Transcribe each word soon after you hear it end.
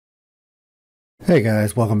Hey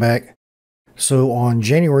guys, welcome back. So on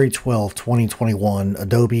January 12, 2021,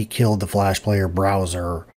 Adobe killed the Flashplayer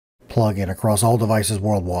browser plugin across all devices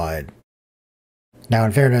worldwide. Now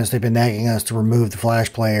in fairness, they've been nagging us to remove the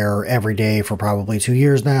Flashplayer every day for probably 2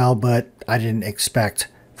 years now, but I didn't expect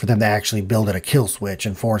for them to actually build it a kill switch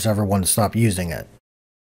and force everyone to stop using it.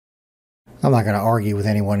 I'm not going to argue with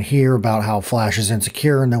anyone here about how Flash is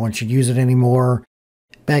insecure and no one should use it anymore.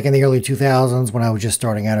 Back in the early 2000s, when I was just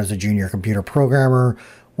starting out as a junior computer programmer,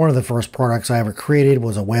 one of the first products I ever created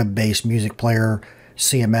was a web-based music player,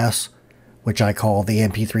 CMS, which I call the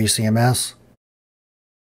MP3 CMS.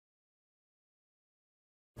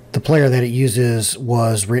 The player that it uses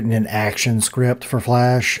was written in ActionScript for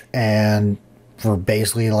Flash, and for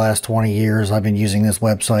basically the last 20 years, I've been using this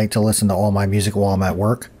website to listen to all my music while I'm at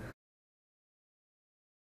work.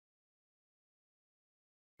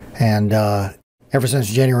 And ever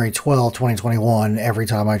since January 12, 2021, every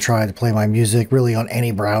time I try to play my music, really on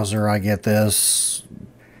any browser, I get this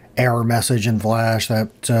error message in Flash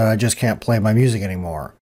that I just can't play my music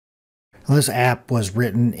anymore. Now, this app was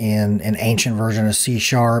written in an ancient version of C#,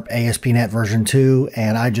 ASP.NET version 2,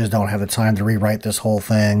 and I just don't have the time to rewrite this whole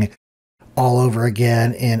thing all over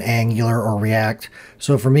again in Angular or React.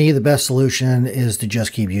 So for me, the best solution is to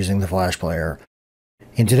just keep using the Flash Player.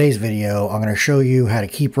 In today's video, I'm going to show you how to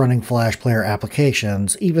keep running Flash Player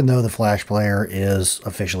applications even though the Flash Player is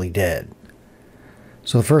officially dead.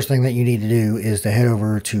 So the first thing that you need to do is to head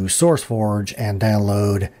over to SourceForge and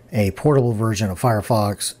download a portable version of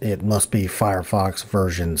Firefox. It must be Firefox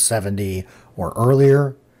version 70 or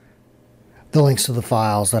earlier. The links to the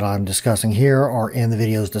files that I'm discussing here are in the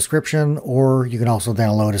video's description, or you can also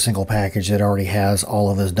download a single package that already has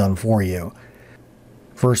all of this done for you.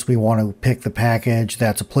 First, we want to pick the package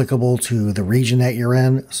that's applicable to the region that you're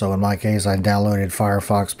in. So in my case, I downloaded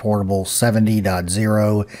Firefox Portable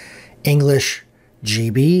 70.0 English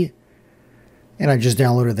GB, and I just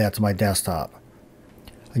downloaded that to my desktop.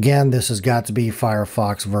 Again, this has got to be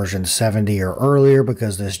Firefox version 70 or earlier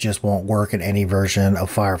because this just won't work in any version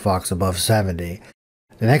of Firefox above 70.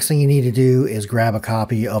 The next thing you need to do is grab a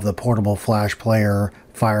copy of the Portable Flash Player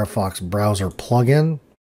Firefox browser plugin.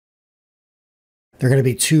 There are going to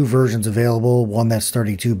be two versions available, one that's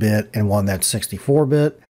 32-bit and one that's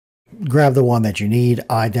 64-bit. Grab the one that you need.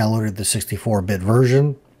 I downloaded the 64-bit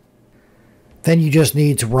version. Then you just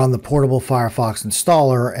need to run the portable Firefox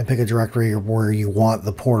installer and pick a directory where you want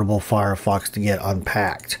the portable Firefox to get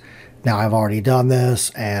unpacked. Now I've already done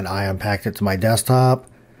this and I unpacked it to my desktop.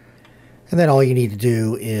 And then all you need to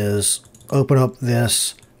do is open up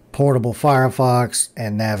this portable Firefox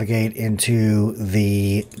and navigate into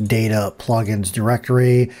the data plugins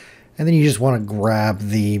directory, and then you just want to grab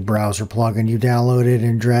the browser plugin you downloaded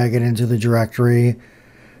and drag it into the directory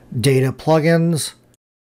data plugins.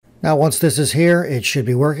 Now once this is here, it should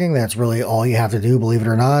be working. That's really all you have to do, believe it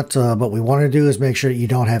or not. What we want to do is make sure that you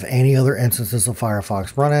don't have any other instances of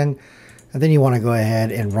Firefox running, and then you want to go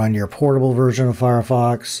ahead and run your portable version of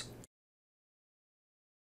Firefox.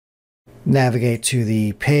 Navigate to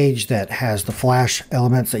the page that has the Flash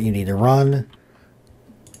elements that you need to run.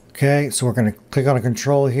 Okay, so we're going to click on a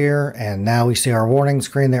control here, and now we see our warning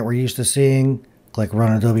screen that we're used to seeing. Click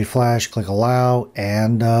Run Adobe Flash, click Allow,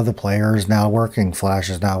 and the player is now working. Flash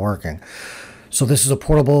is now working. So this is a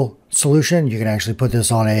portable solution. You can actually put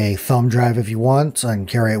this on a thumb drive if you want and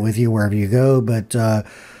carry it with you wherever you go. But I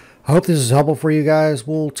hope this is helpful for you guys.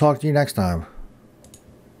 We'll talk to you next time.